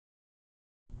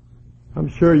I'm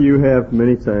sure you have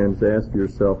many times asked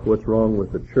yourself, what's wrong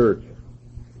with the church?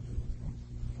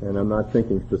 And I'm not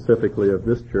thinking specifically of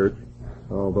this church,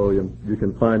 although you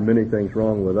can find many things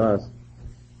wrong with us.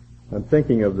 I'm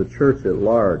thinking of the church at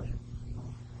large.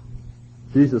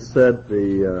 Jesus said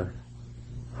the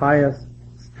highest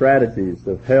strategies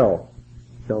of hell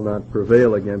shall not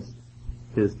prevail against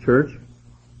his church.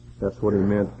 That's what he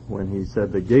meant when he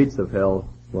said the gates of hell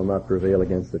will not prevail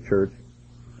against the church.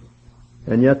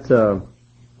 And yet,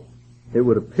 it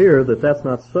would appear that that's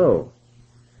not so.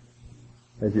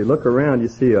 As you look around, you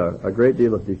see a great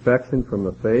deal of defection from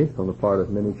the faith on the part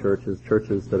of many churches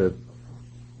that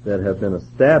have been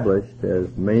established as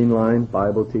mainline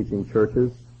Bible-teaching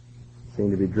churches seem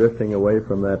to be drifting away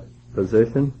from that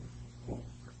position.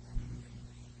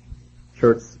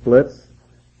 Church splits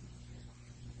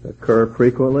occur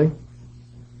frequently,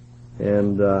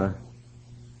 and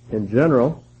in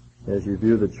general, as you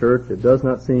view the church, it does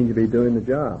not seem to be doing the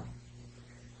job.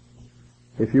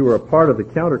 If you were a part of the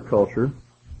counterculture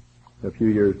a few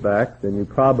years back, then you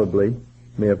probably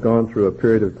may have gone through a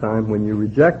period of time when you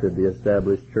rejected the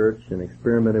established church and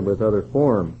experimented with other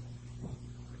forms.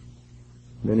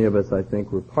 Many of us, I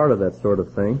think, were part of that sort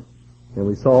of thing, and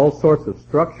we saw all sorts of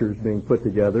structures being put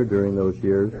together during those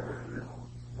years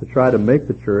to try to make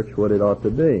the church what it ought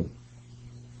to be.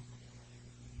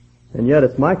 And yet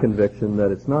it's my conviction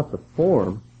that it's not the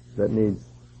form that needs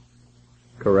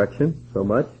correction so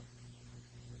much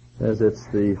as it's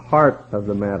the heart of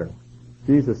the matter.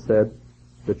 Jesus said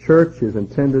the church is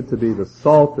intended to be the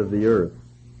salt of the earth.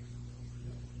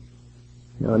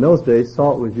 Now, in those days,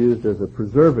 salt was used as a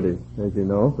preservative. As you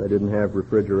know, they didn't have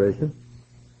refrigeration,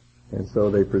 and so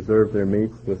they preserved their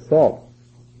meats with salt.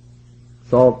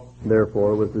 Salt,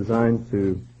 therefore, was designed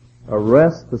to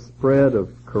arrest the spread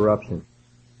of corruption.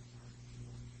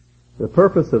 The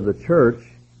purpose of the church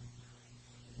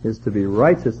is to be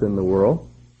righteous in the world,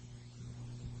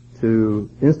 to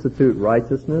institute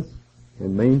righteousness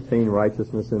and maintain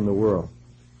righteousness in the world.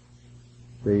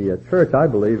 The church, I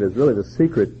believe, is really the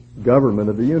secret government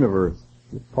of the universe.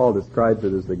 Paul describes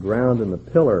it as the ground and the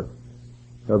pillar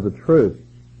of the truth.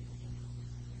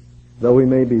 Though we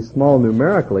may be small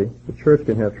numerically, the church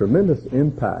can have tremendous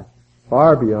impact,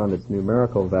 far beyond its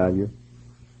numerical value,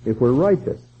 if we're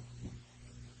righteous,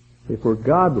 if we're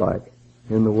godlike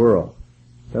in the world.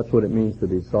 That's what it means to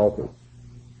be salty.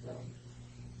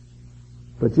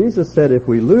 But Jesus said if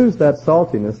we lose that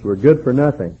saltiness, we're good for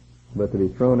nothing, but to be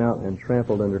thrown out and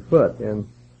trampled underfoot. And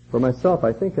for myself,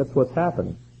 I think that's what's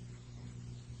happening.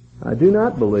 I do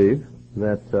not believe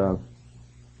that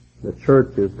the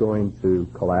church is going to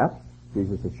collapse.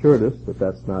 Jesus assured us that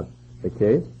that's not the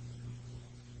case.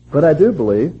 But I do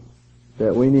believe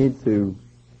that we need to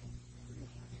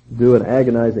do an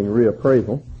agonizing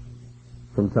reappraisal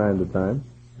from time to time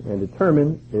and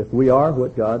determine if we are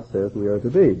what God says we are to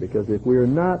be. Because if we are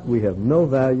not, we have no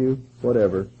value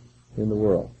whatever in the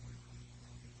world.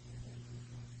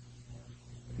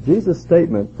 Jesus'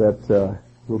 statement that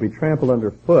we'll be trampled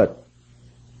underfoot,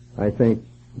 I think,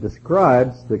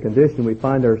 describes the condition we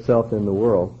find ourselves in the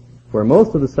world, where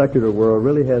most of the secular world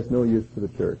really has no use for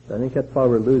the church. I think that's why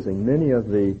we're losing many of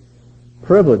the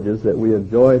privileges that we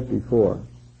enjoyed before.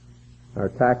 Our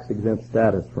tax-exempt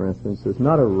status, for instance, is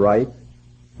not a right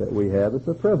that we have, it's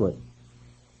a privilege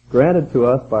granted to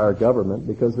us by our government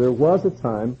because there was a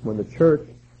time when the church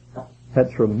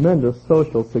had tremendous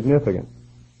social significance.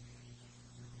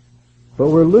 But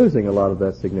we're losing a lot of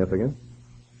that significance,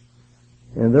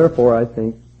 and therefore I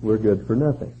think we're good for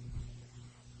nothing.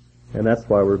 And that's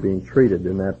why we're being treated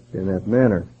in that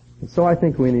manner. And so I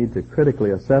think we need to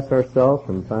critically assess ourselves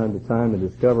from time to time and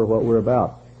discover what we're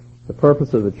about. The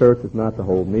purpose of the church is not to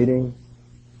hold meetings.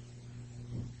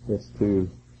 It's to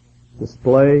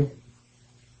display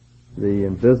the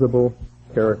invisible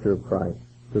character of Christ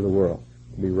to the world,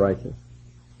 to be righteous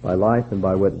by life and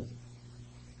by witness.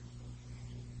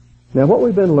 Now, what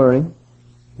we've been learning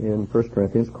in 1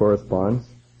 Corinthians corresponds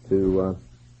to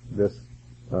this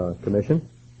commission.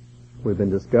 We've been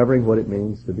discovering what it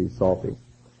means to be salty.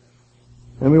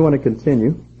 And we want to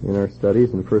continue in our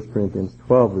studies in 1 Corinthians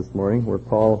 12 this morning, where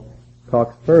Paul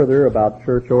talks further about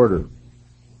church order.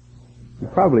 You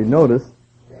probably noticed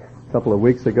a couple of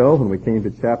weeks ago when we came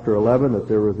to chapter 11 that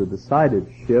there was a decided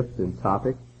shift in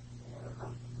topic.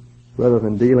 Rather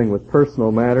than dealing with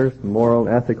personal matters, moral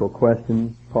and ethical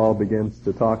questions, Paul begins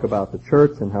to talk about the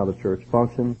church and how the church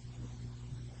functions.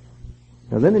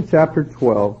 And then in chapter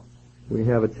 12, we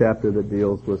have a chapter that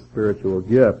deals with spiritual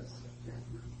gifts,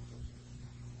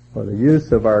 or the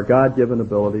use of our God-given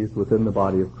abilities within the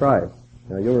body of Christ.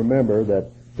 Now, you'll remember that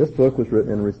this book was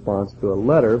written in response to a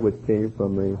letter which came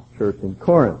from the church in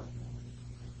Corinth.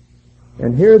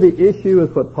 And here the issue is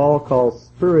what Paul calls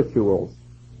spirituals.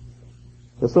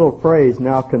 This little phrase,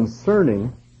 now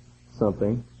concerning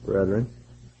something, brethren,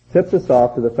 tips us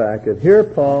off to the fact that here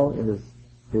Paul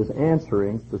is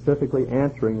answering, specifically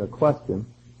answering a question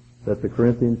that the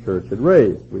Corinthian church had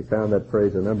raised. We found that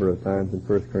phrase a number of times in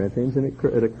 1 Corinthians, and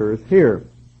it occurs here.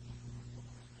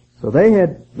 So they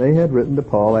had written to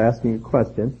Paul asking a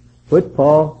question, which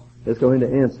Paul is going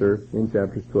to answer in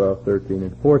chapters 12, 13,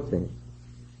 and 14.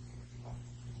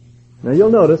 Now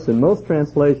you'll notice in most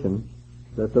translations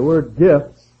that the word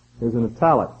gifts is in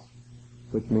italics,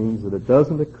 which means that it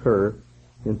doesn't occur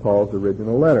in Paul's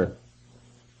original letter.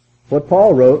 What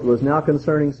Paul wrote was now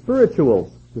concerning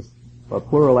spirituals, just a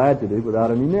plural adjective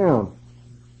without any noun.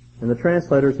 And the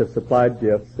translators have supplied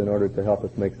gifts in order to help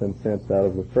us make some sense out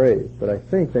of the phrase, but I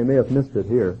think they may have missed it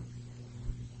here.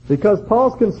 Because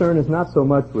Paul's concern is not so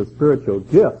much with spiritual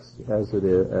gifts as it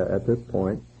is at this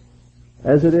point,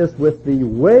 as it is with the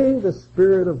way the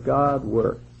Spirit of God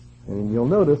works. And you'll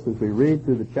notice as we read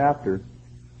through the chapter,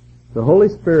 the Holy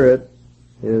Spirit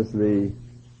is the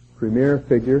premier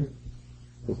figure.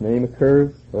 His name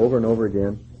occurs over and over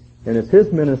again, and it's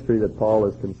his ministry that Paul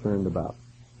is concerned about.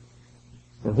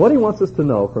 And what he wants us to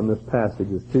know from this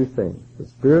passage is two things. The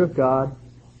Spirit of God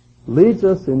leads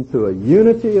us into a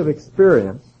unity of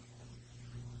experience,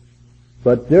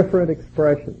 but different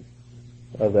expressions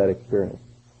of that experience.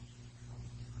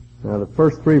 Now the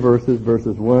first three verses,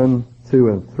 verses 1, 2,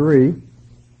 and 3,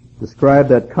 describe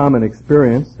that common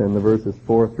experience, and the verses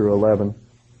 4 through 11,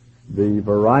 the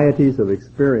varieties of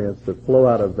experience that flow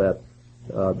out of that,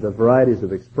 the varieties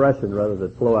of expression, rather,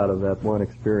 that flow out of that one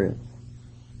experience.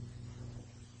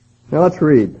 Now let's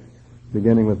read,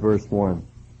 beginning with verse 1.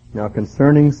 Now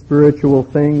concerning spiritual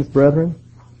things, brethren,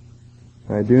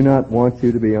 I do not want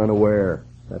you to be unaware.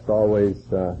 That's always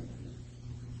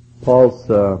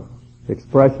Paul's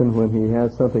expression when he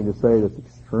has something to say that's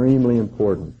extremely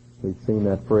important. We've seen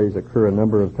that phrase occur a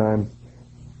number of times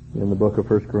in the book of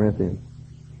 1 Corinthians.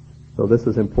 So this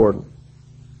is important.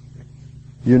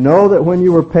 You know that when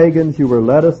you were pagans, you were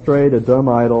led astray to dumb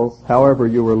idols, however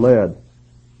you were led.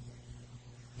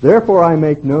 Therefore I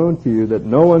make known to you that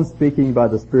no one speaking by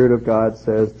the Spirit of God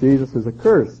says Jesus is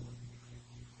accursed.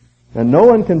 And no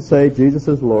one can say Jesus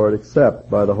is Lord except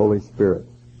by the Holy Spirit.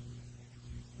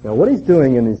 Now what he's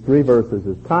doing in these three verses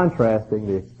is contrasting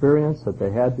the experience that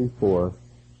they had before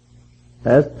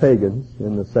as pagans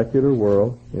in the secular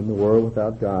world, in the world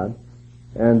without God,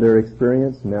 and their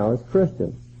experience now as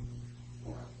Christians.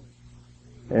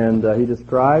 And he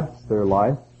describes their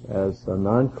life as a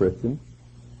non-Christian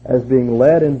as being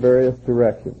led in various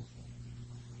directions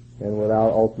and without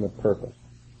ultimate purpose.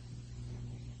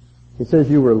 He says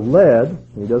you were led.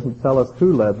 He doesn't tell us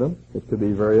who led them. It could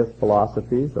be various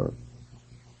philosophies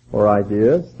or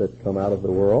ideas that come out of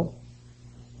the world,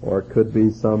 or it could be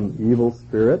some evil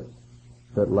spirit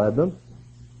that led them.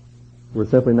 We're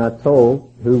simply not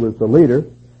told who was the leader,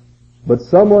 but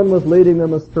someone was leading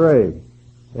them astray.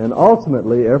 And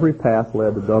ultimately, every path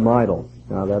led to dumb idols.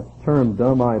 Now that term,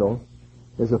 dumb idols,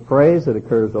 is a phrase that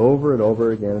occurs over and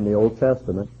over again in the Old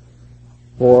Testament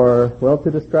to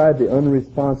describe the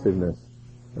unresponsiveness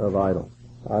of idols.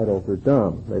 Idols are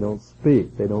dumb. They don't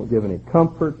speak. They don't give any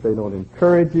comfort. They don't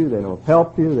encourage you. They don't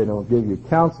help you. They don't give you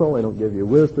counsel. They don't give you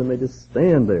wisdom. They just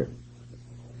stand there.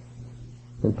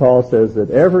 And Paul says that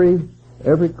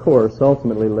every course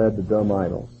ultimately led to dumb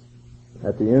idols.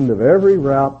 At the end of every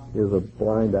route is a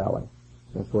blind alley.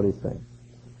 That's what he's saying.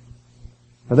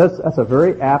 And that's a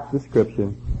very apt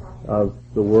description of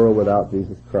the world without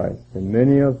Jesus Christ. And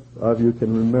many of you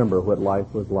can remember what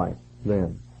life was like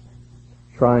then.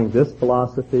 Trying this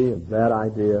philosophy and that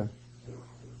idea,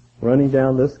 running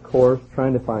down this course,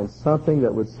 trying to find something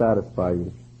that would satisfy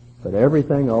you. But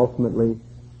everything ultimately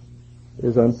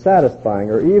is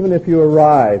unsatisfying. Or even if you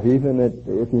arrive, even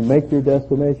if you make your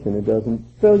destination, it doesn't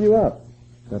fill you up.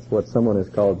 That's what someone has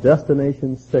called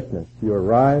destination sickness. You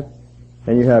arrive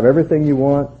and you have everything you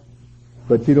want,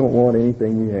 but you don't want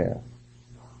anything you have.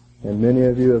 And many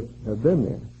of you have been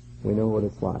there. We know what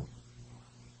it's like.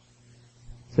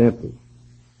 It's empty.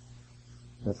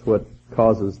 That's what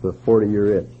causes the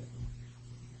 40-year itch.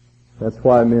 That's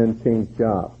why men change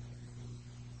jobs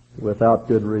without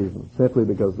good reason, simply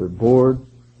because they're bored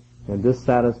and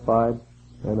dissatisfied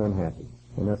and unhappy.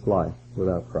 And that's life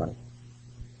without Christ.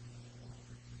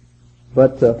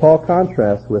 But Paul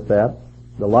contrasts with that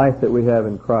the life that we have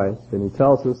in Christ, and he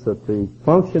tells us that the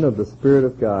function of the Spirit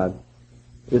of God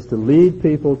is to lead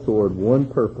people toward one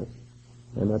purpose,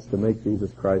 and that's to make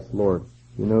Jesus Christ Lord.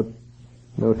 You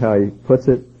note how he puts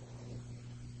it.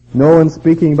 No one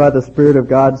speaking by the Spirit of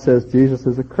God says Jesus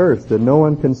is accursed, and no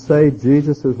one can say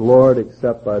Jesus is Lord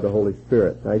except by the Holy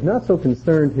Spirit. Now, he's not so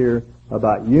concerned here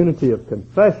about unity of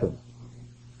confession.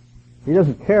 He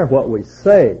doesn't care what we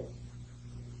say.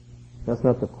 That's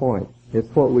not the point. It's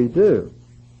what we do.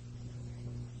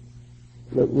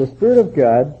 The Spirit of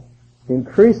God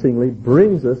increasingly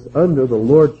brings us under the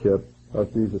Lordship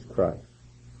of Jesus Christ.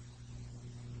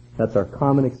 That's our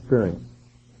common experience.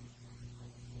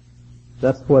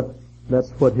 That's what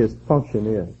his function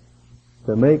is,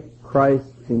 to make Christ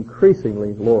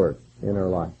increasingly Lord in our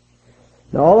life.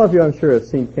 Now, all of you, I'm sure, have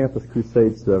seen Campus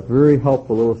Crusades' very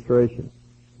helpful illustration.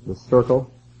 The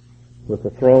circle with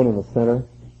the throne in the center,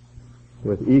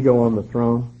 with ego on the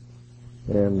throne,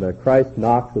 and Christ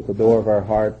knocks at the door of our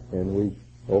heart, and we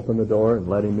open the door and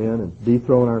let him in and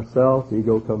dethrone ourselves.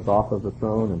 Ego comes off of the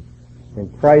throne,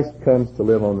 and Christ comes to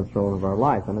live on the throne of our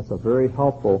life. And it's a very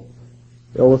helpful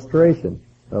illustration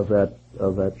of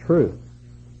that truth.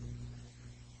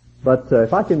 But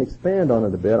if I can expand on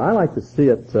it a bit, I like to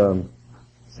see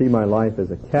my life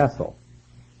as a castle.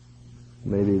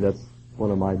 Maybe that's one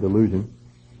of my delusions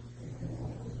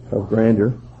of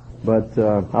grandeur. But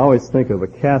I always think of a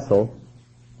castle,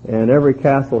 and every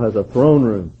castle has a throne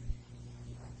room.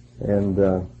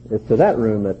 And it's to that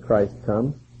room that Christ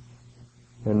comes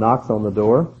and knocks on the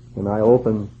door, and I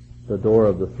open the door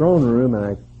of the throne room,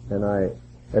 and I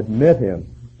admit him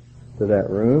to that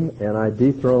room, and I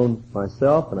dethrone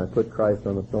myself, and I put Christ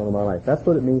on the throne of my life. That's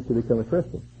what it means to become a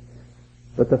Christian.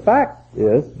 But the fact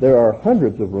is, there are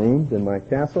hundreds of rooms in my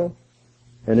castle,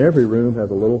 and every room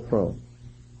has a little throne.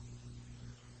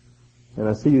 And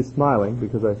I see you smiling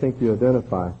because I think you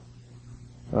identify.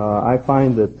 I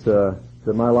find that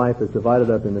my life is divided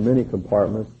up into many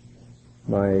compartments.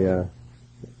 My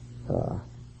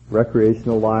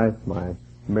recreational life, my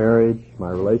marriage, my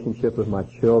relationship with my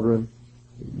children,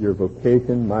 your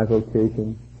vocation, my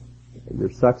vocation,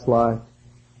 your sex life,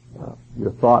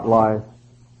 your thought life.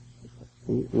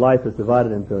 Life is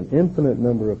divided into an infinite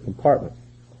number of compartments.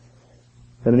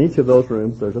 And in each of those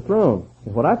rooms there's a throne.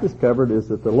 And what I've discovered is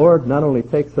that the Lord not only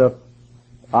takes up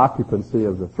occupancy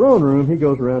of the throne room, he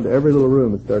goes around to every little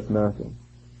room and starts knocking.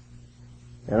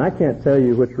 And I can't tell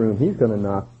you which room he's going to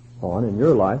knock on in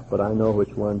your life, but I know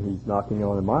which one he's knocking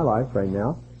on in my life right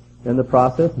now. And the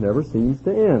process never seems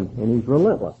to end, and he's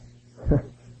relentless.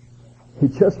 He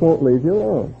just won't leave you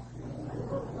alone.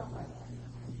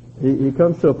 He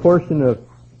comes to a portion of,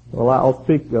 well, I'll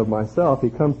speak of myself,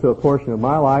 he comes to a portion of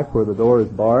my life where the door is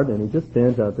barred, and he just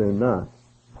stands out there and knocks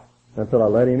until I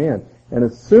let him in.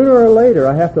 And sooner or later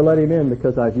I have to let him in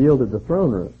because I've yielded the throne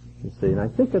room, you see. And I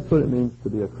think that's what it means to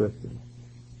be a Christian.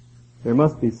 There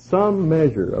must be some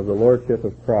measure of the Lordship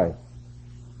of Christ.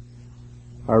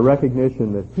 Our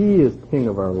recognition that he is King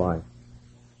of our life.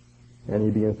 And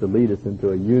he begins to lead us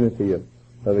into a unity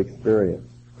of experience.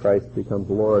 Christ becomes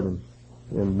Lord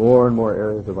in more and more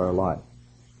areas of our life.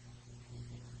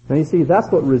 Now you see,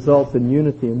 that's what results in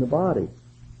unity in the body.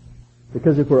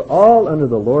 Because if we're all under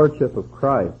the Lordship of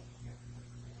Christ,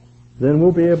 then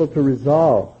we'll be able to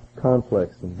resolve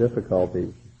conflicts and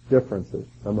difficulties, differences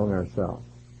among ourselves.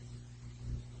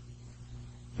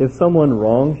 If someone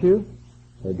wrongs you,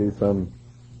 they do some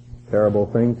terrible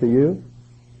thing to you,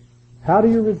 how do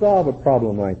you resolve a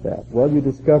problem like that? Well, you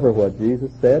discover what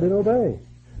Jesus said and obey.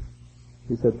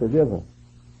 He said, forgive them.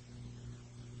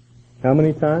 How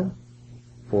many times?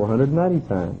 490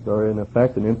 times, or in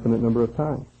effect an infinite number of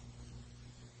times.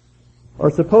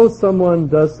 Or suppose someone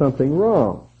does something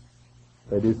wrong.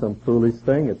 They do some foolish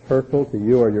thing, it's hurtful to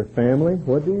you or your family.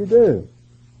 What do you do?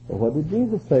 Well, what did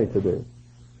Jesus say to do?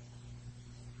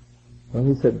 Well,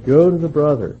 he said, go to the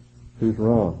brother who's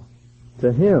wrong.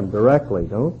 To him directly.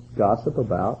 Don't gossip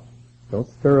about. Don't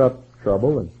stir up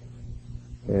trouble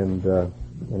and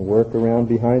work around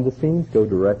behind the scenes. Go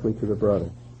directly to the brother.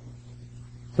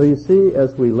 So you see,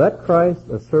 as we let Christ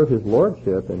assert his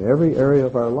lordship in every area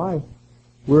of our life,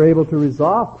 we're able to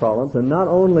resolve problems, and not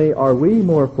only are we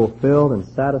more fulfilled and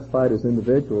satisfied as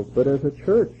individuals, but as a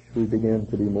church we begin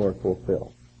to be more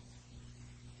fulfilled.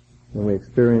 And we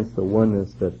experience the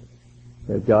oneness that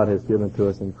God has given to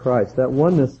us in Christ. That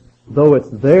oneness, though it's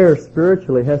there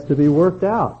spiritually, has to be worked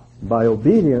out by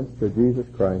obedience to Jesus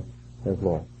Christ as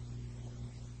Lord.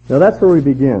 Now that's where we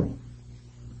begin,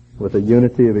 with a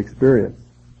unity of experience.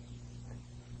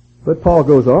 But Paul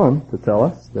goes on to tell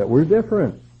us that we're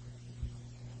different.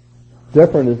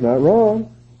 Different is not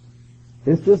wrong.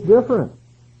 It's just different.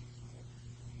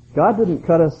 God didn't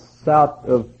cut us out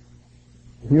of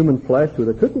human flesh with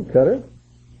a cookie cutter.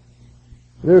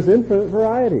 There's infinite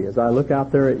variety. As I look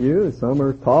out there at you, some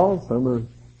are tall, some are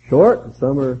short,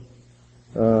 some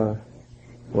are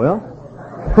Well,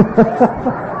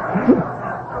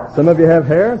 some of you have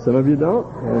hair, some of you don't,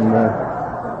 and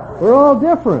we're all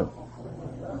different.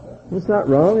 It's not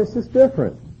wrong, it's just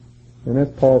different. And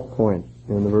that's Paul's point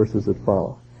in the verses that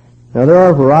follow. Now there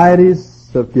are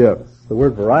varieties of gifts. The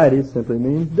word variety simply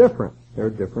means different. There are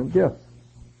different gifts,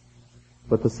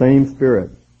 but the same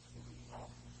Spirit.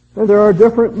 And there are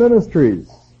different ministries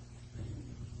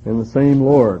in the same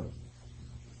Lord.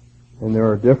 And there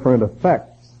are different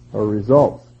effects or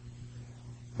results,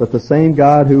 but the same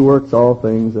God who works all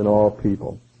things in all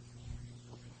people.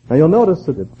 Now you'll notice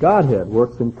that the Godhead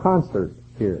works in concert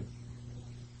here.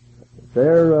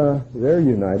 They're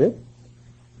united.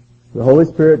 The Holy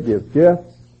Spirit gives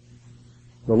gifts.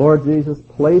 The Lord Jesus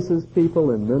places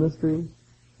people in ministry,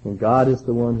 and God is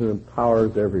the one who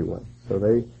empowers everyone. So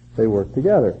they work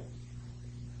together.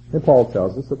 And Paul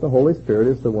tells us that the Holy Spirit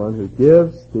is the one who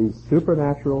gives these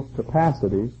supernatural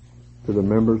capacities to the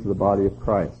members of the body of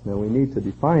Christ. Now we need to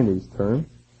define these terms.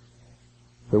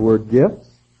 The word gifts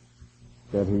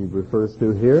that he refers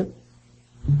to here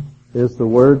is the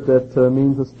word that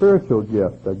means a spiritual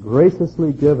gift, a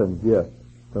graciously given gift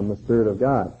from the Spirit of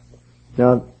God.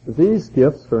 Now, these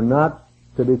gifts are not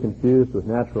to be confused with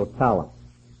natural talents.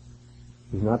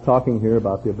 He's not talking here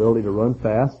about the ability to run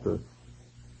fast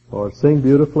or sing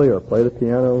beautifully or play the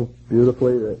piano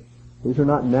beautifully. These are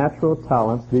not natural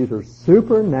talents. These are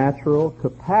supernatural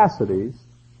capacities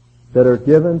that are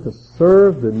given to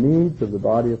serve the needs of the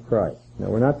body of Christ. Now,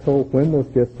 we're not told when those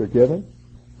gifts are given.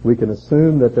 We can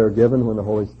assume that they're given when the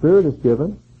Holy Spirit is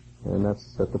given, and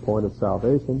that's at the point of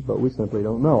salvation, but we simply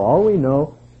don't know. All we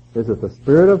know is that the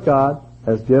Spirit of God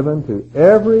has given to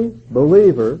every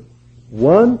believer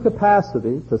one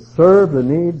capacity to serve the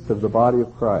needs of the body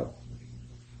of Christ.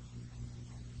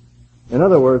 In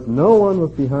other words, no one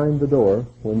was behind the door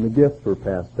when the gifts were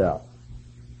passed out.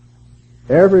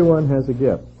 Everyone has a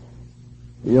gift.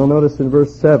 You'll notice in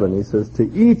verse 7, he says, to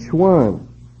each one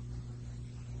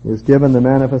is given the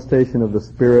manifestation of the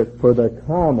Spirit for the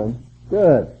common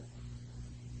good.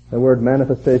 The word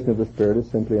manifestation of the Spirit is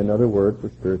simply another word for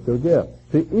spiritual gift.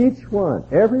 To each one,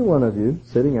 every one of you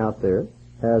sitting out there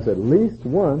has at least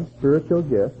one spiritual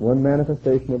gift, one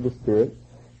manifestation of the Spirit,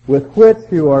 with which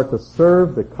you are to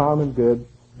serve the common good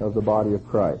of the body of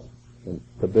Christ, and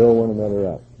to build one another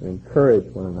up, and encourage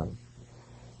one another.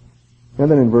 And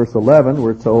then in verse 11,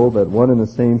 we're told that one and the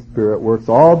same Spirit works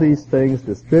all these things,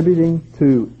 distributing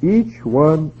to each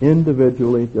one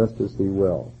individually just as He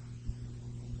will.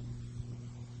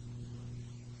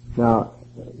 Now,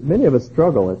 many of us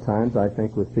struggle at times, I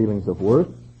think, with feelings of worth,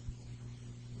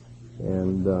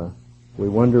 and we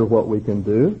wonder what we can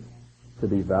do to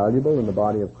be valuable in the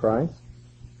body of Christ.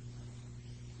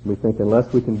 We think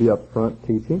unless we can be up front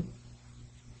teaching,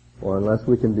 or unless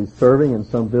we can be serving in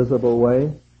some visible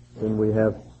way, then we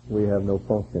have no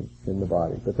function in the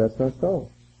body. But that's not so.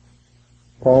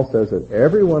 Paul says that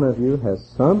every one of you has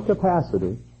some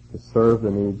capacity to serve the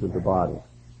needs of the body.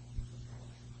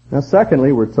 Now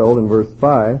secondly, we're told in verse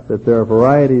 5 that there are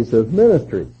varieties of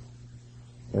ministries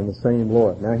in the same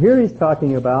Lord. Now here he's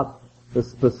talking about the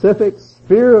specific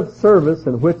sphere of service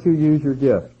in which you use your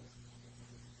gift.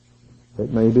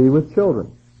 It may be with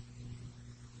children,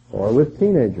 or with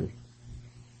teenagers,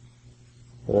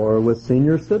 or with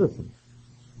senior citizens,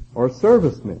 or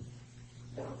servicemen,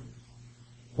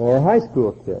 or high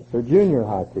school kids, or junior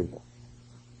high people.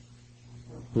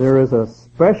 There is a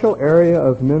special area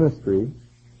of ministry,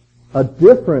 a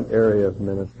different area of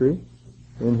ministry,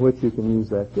 in which you can use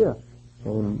that gift.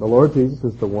 And the Lord Jesus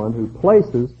is the one who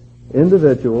places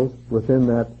individuals within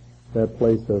that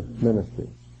place of ministry.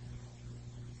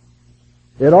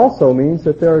 It also means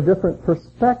that there are different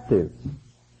perspectives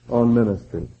on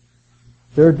ministry.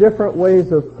 There are different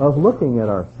ways of looking at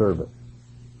our service.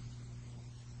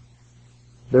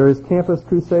 There is Campus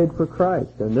Crusade for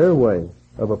Christ and their way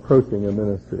of approaching a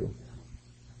ministry,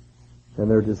 and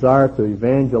their desire to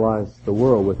evangelize the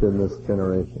world within this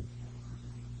generation.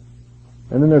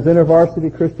 And then there's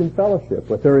InterVarsity Christian Fellowship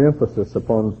with their emphasis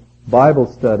upon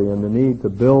Bible study and the need to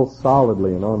build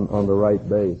solidly and on the right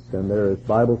base. And there is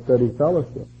Bible Study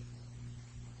Fellowship.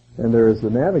 And there is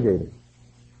the Navigators.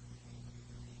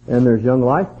 And there's Young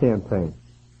Life Campaign.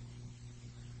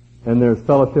 And there's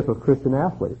Fellowship of Christian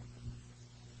Athletes.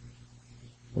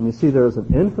 And you see there's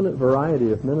an infinite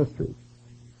variety of ministries.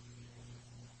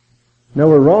 Now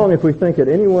we're wrong if we think that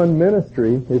any one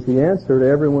ministry is the answer to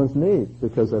everyone's needs,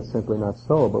 because that's simply not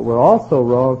so. But we're also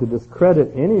wrong to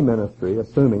discredit any ministry,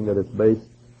 assuming that it's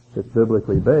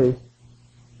biblically based.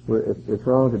 It's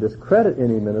wrong to discredit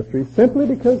any ministry simply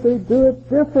because they do it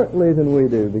differently than we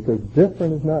do, because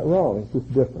different is not wrong, it's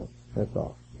just different, that's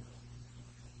all.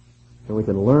 and we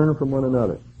can learn from one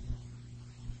another.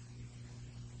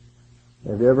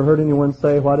 Have you ever heard anyone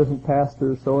say, why doesn't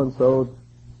Pastor so-and-so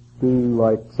do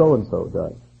like so-and-so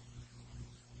does?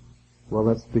 Well,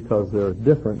 that's because there are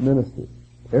different ministries.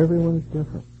 Everyone is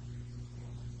different.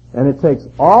 And it takes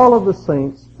all of the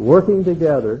saints working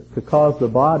together to cause the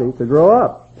body to grow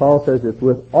up. Paul says it's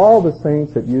with all the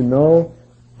saints that you know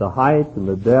the height and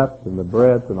the depth and the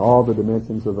breadth and all the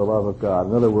dimensions of the love of God.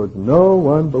 In other words, no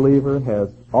one believer has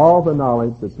all the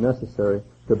knowledge that's necessary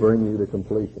to bring you to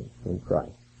completion in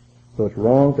Christ. So it's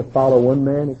wrong to follow one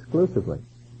man exclusively,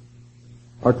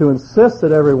 or to insist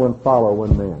that everyone follow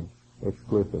one man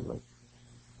exclusively.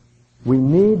 We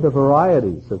need the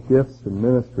varieties of gifts and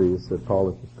ministries that Paul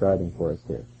is describing for us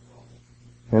here.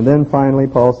 And then finally,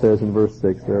 Paul says in verse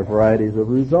 6, there are varieties of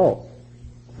results.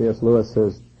 C.S. Lewis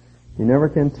says, you never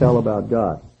can tell about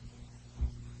God.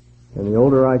 And the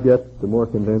older I get, the more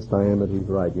convinced I am that he's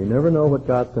right. You never know what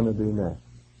God's going to do next.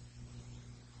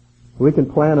 We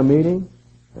can plan a meeting,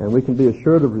 and we can be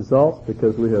assured of results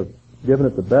because we have given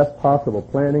it the best possible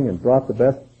planning and brought the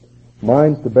best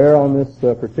minds to bear on this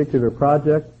particular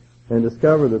project, and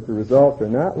discover that the results are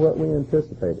not what we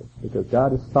anticipated, because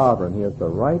God is sovereign. He has the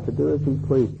right to do as he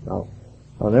pleases. I'll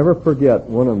never forget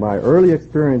one of my early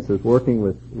experiences working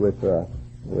with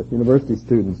university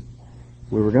students.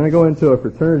 We were going to go into a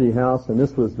fraternity house, and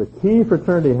this was the key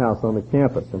fraternity house on the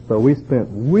campus, and so we spent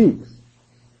weeks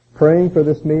praying for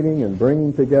this meeting and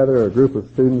bringing together a group of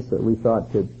students that we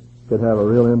thought could have a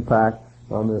real impact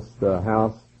on this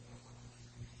house.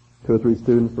 2 or 3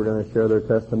 students were going to share their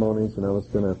testimonies, and I was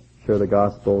going to share the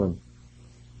gospel,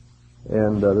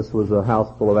 and this was a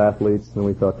house full of athletes, and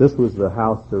we thought this was the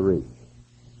house to reach.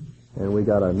 And we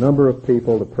got a number of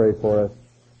people to pray for us,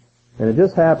 and it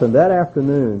just happened that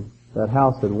afternoon that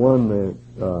house had won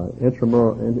the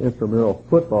intramural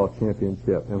football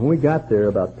championship, and when we got there,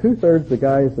 about 2/3 of the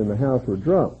guys in the house were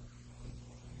drunk.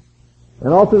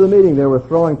 And all through the meeting, they were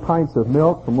throwing pints of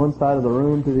milk from one side of the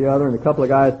room to the other, and a couple of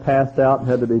guys passed out and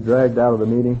had to be dragged out of the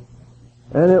meeting.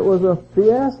 And it was a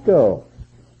fiasco.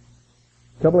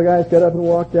 A couple of guys got up and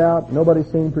walked out. Nobody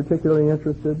seemed particularly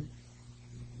interested.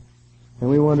 And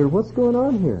we wondered, what's going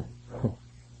on here?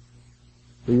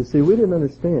 But you see, we didn't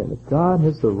understand that God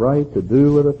has the right to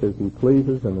do with us as he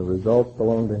pleases, and the results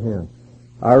belong to him.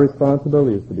 Our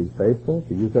responsibility is to be faithful,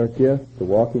 to use our gifts, to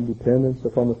walk in dependence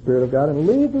upon the Spirit of God, and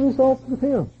leave the results with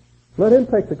him. Let him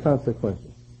take the consequences.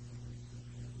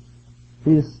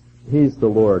 He's the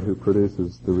Lord who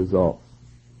produces the results.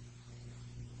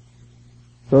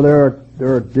 So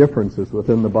there are differences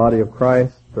within the body of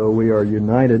Christ, though we are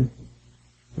united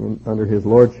under his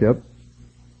lordship.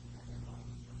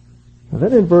 And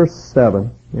then in verse 7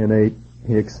 and 8,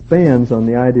 he expands on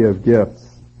the idea of gifts.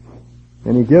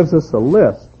 And he gives us a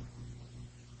list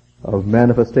of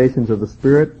manifestations of the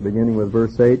Spirit, beginning with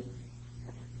verse 8.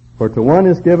 For to one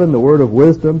is given the word of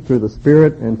wisdom through the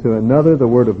Spirit, and to another the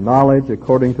word of knowledge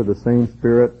according to the same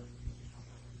Spirit.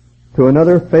 To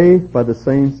another faith by the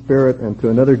same Spirit, and to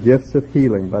another gifts of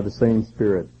healing by the same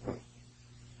Spirit.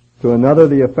 To another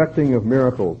the effecting of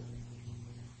miracles,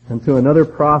 and to another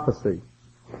prophecy,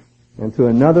 and to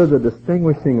another the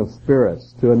distinguishing of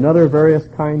spirits, to another various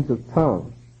kinds of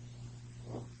tongues,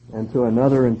 and to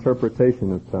another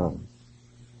interpretation of tongues.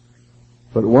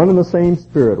 But one and the same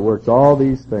Spirit works all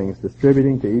these things,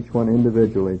 distributing to each one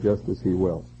individually just as he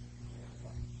wills.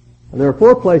 And there are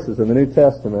 4 places in the New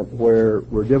Testament where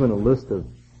we're given a list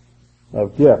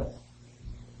of gifts.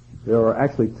 There are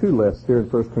actually 2 lists here in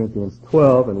 1 Corinthians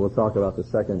 12, and we'll talk about the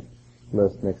second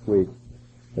list next week.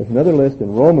 There's another list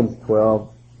in Romans 12,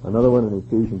 another one in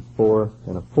Ephesians 4,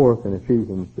 and a 4th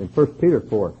in 1 Peter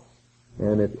 4.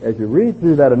 And as you read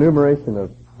through that enumeration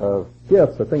of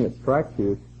gifts, the thing that strikes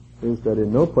you is that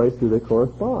in no place do they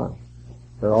correspond.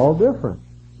 They're all different.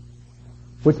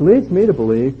 Which leads me to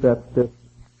believe that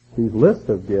these lists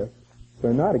of gifts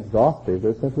are not exhaustive,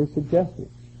 they're simply suggestive.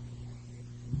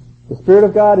 The Spirit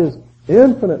of God is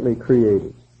infinitely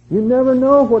creative. You never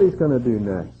know what he's going to do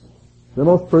next. The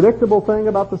most predictable thing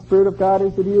about the Spirit of God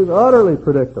is that he is utterly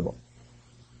predictable.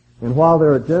 And while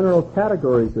there are general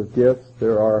categories of gifts,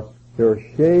 there are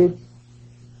shades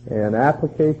and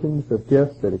applications of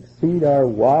gifts that exceed our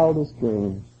wildest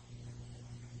dreams.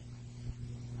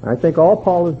 I think all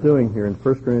Paul is doing here in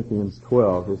 1 Corinthians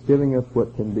 12 is giving us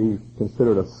what can be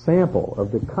considered a sample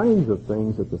of the kinds of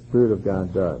things that the Spirit of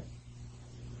God does.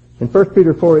 In 1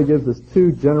 Peter 4, he gives us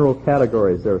 2 general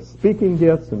categories. There are speaking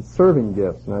gifts and serving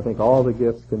gifts, and I think all the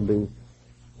gifts can be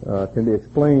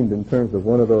explained in terms of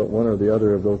one or the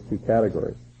other of those 2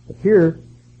 categories. But here,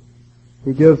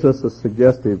 he gives us a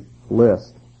suggestive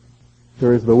list.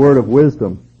 There is the word of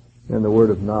wisdom and the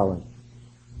word of knowledge.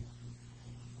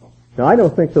 Now, I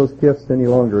don't think those gifts any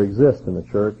longer exist in the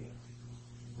church.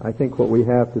 I think what we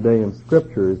have today in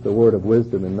Scripture is the word of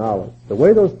wisdom and knowledge. The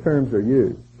way those terms are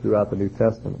used throughout the New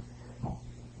Testament,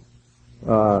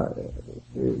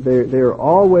 they're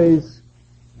always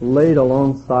laid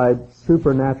alongside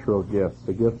supernatural gifts,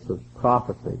 the gifts of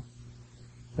prophecy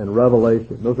and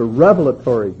revelation. Those are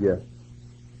revelatory gifts.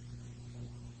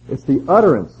 It's the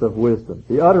utterance of wisdom,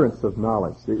 the utterance of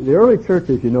knowledge. The early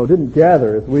churches, didn't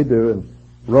gather as we do in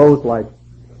rows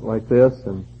like this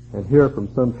and hear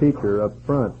from some teacher up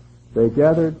front. They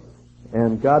gathered,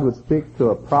 and God would speak to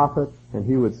a prophet, and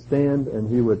he would stand and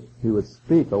he would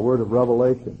speak a word of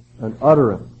revelation, an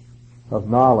utterance of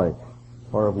knowledge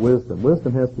or of wisdom.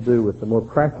 Wisdom has to do with the more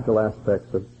practical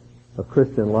aspects of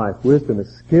Christian life. Wisdom is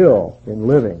skill in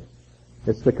living.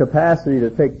 It's the capacity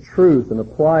to take truth and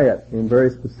apply it in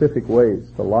very specific ways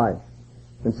to life.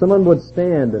 And someone would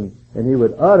stand and he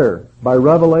would utter by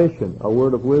revelation a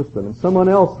word of wisdom, and someone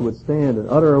else would stand and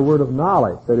utter a word of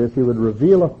knowledge. That is, he would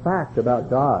reveal a fact about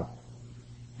God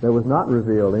that was not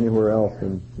revealed anywhere else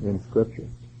in Scripture.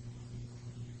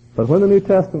 But when the New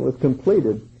Testament was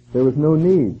completed, there was no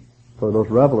need for those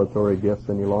revelatory gifts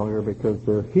any longer, because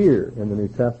they're here in the New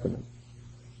Testament.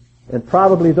 And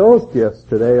probably those gifts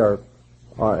today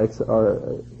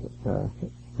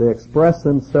they express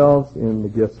themselves in the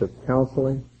gifts of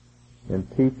counseling and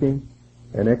teaching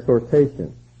and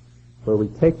exhortation, where we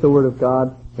take the Word of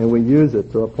God and we use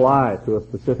it to apply to a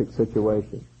specific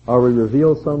situation, or we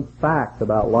reveal some fact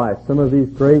about life, some of these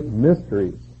great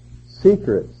mysteries,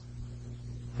 secrets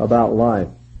about life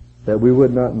that we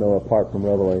would not know apart from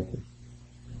revelation.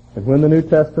 And when the New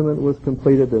Testament was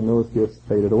completed, then those gifts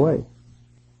faded away.